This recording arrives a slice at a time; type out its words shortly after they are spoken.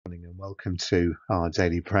welcome to our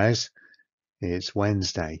daily prayers. It's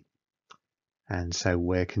Wednesday, and so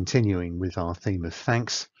we're continuing with our theme of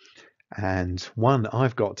thanks. And one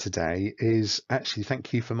I've got today is actually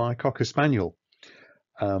thank you for my Cocker Spaniel.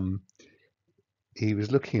 He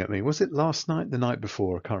was looking at me, was it last night, the night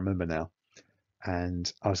before? I can't remember now.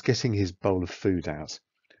 And I was getting his bowl of food out,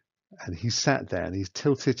 and he sat there and he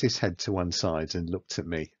tilted his head to one side and looked at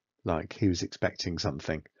me like he was expecting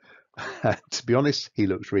something. To be honest, he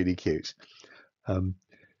looked really cute.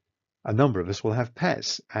 A number of us will have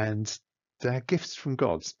pets, and they're gifts from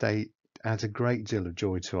God. They add a great deal of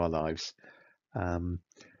joy to our lives.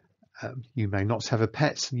 You may not have a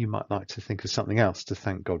pet, and you might like to think of something else to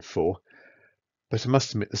thank God for. But I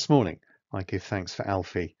must admit, this morning, I give thanks for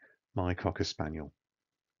Alfie, my Cocker Spaniel.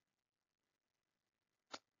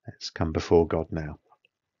 Let's come before God now.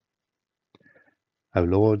 O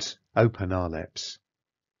Lord, open our lips,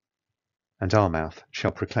 and our mouth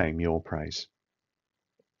shall proclaim your praise.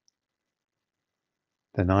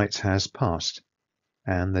 The night has passed,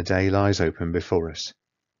 and the day lies open before us.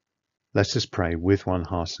 Let us pray with one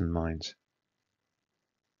heart and mind.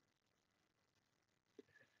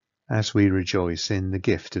 As we rejoice in the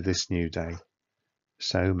gift of this new day,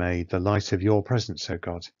 so may the light of your presence, O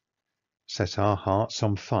God, set our hearts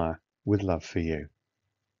on fire with love for you,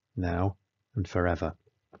 now and forever.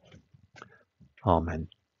 Amen.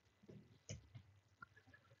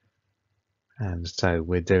 And so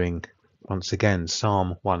we're doing, once again,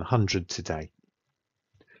 Psalm 100 today.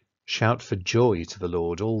 Shout for joy to the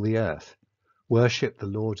Lord, all the earth. Worship the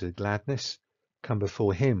Lord with gladness. Come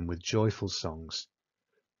before him with joyful songs.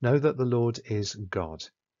 Know that the Lord is God.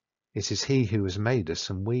 It is he who has made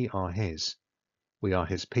us, and we are his. We are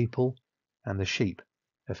his people and the sheep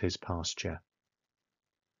of his pasture.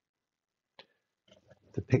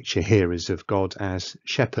 The picture here is of God as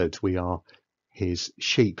shepherd. We are his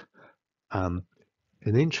sheep.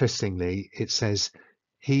 And interestingly, it says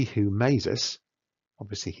he who made us,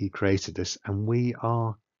 obviously he created us, and we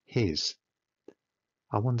are his.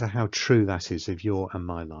 I wonder how true that is of your and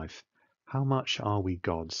my life. How much are we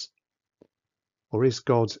God's? Or is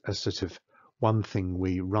God a sort of one thing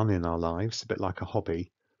we run in our lives, a bit like a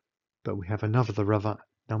hobby, but we have another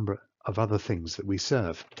number of other things that we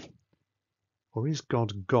serve? Or is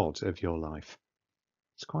God God of your life?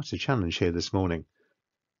 It's quite a challenge here this morning.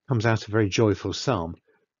 It comes out a very joyful psalm,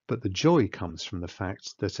 but the joy comes from the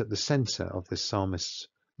fact that at the centre of this psalmist's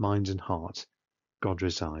mind and heart, God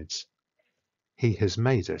resides. He has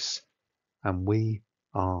made us, and we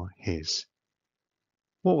are his.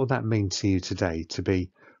 What will that mean to you today, to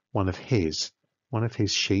be one of his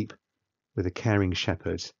sheep with a caring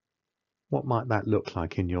shepherd? What might that look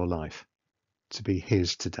like in your life, to be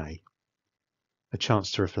his today? A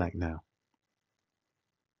chance to reflect now.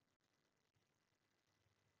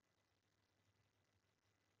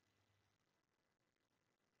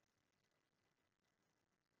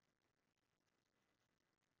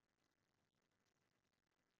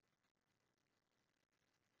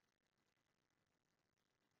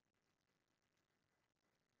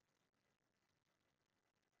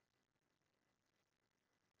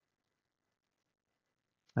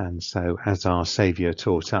 And so, as our Saviour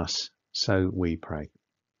taught us, so we pray.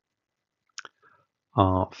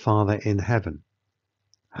 Our Father in heaven,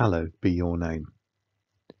 hallowed be your name.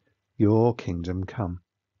 Your kingdom come.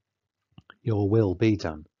 Your will be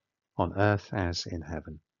done, on earth as in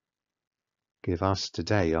heaven. Give us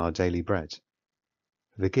today our daily bread.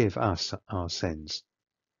 Forgive us our sins,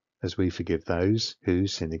 as we forgive those who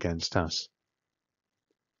sin against us.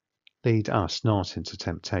 Lead us not into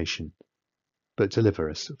temptation, but deliver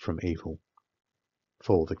us from evil.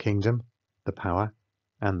 For the kingdom, the power,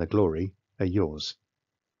 and the glory are yours,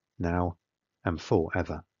 now and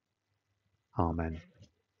forever. Amen.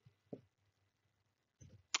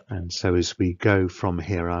 And so as we go from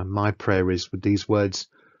here, my prayer is that these words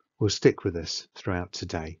will stick with us throughout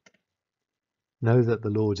today. Know that the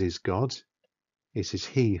Lord is God. It is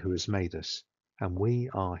he who has made us, and we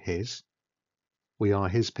are his. We are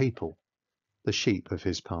his people, the sheep of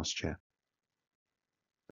his pasture.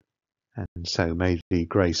 And so may the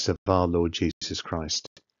grace of our Lord Jesus Christ,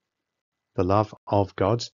 the love of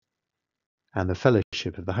God, and the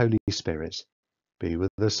fellowship of the Holy Spirit be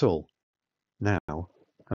with us all, now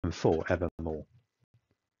and forevermore.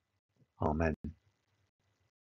 Amen.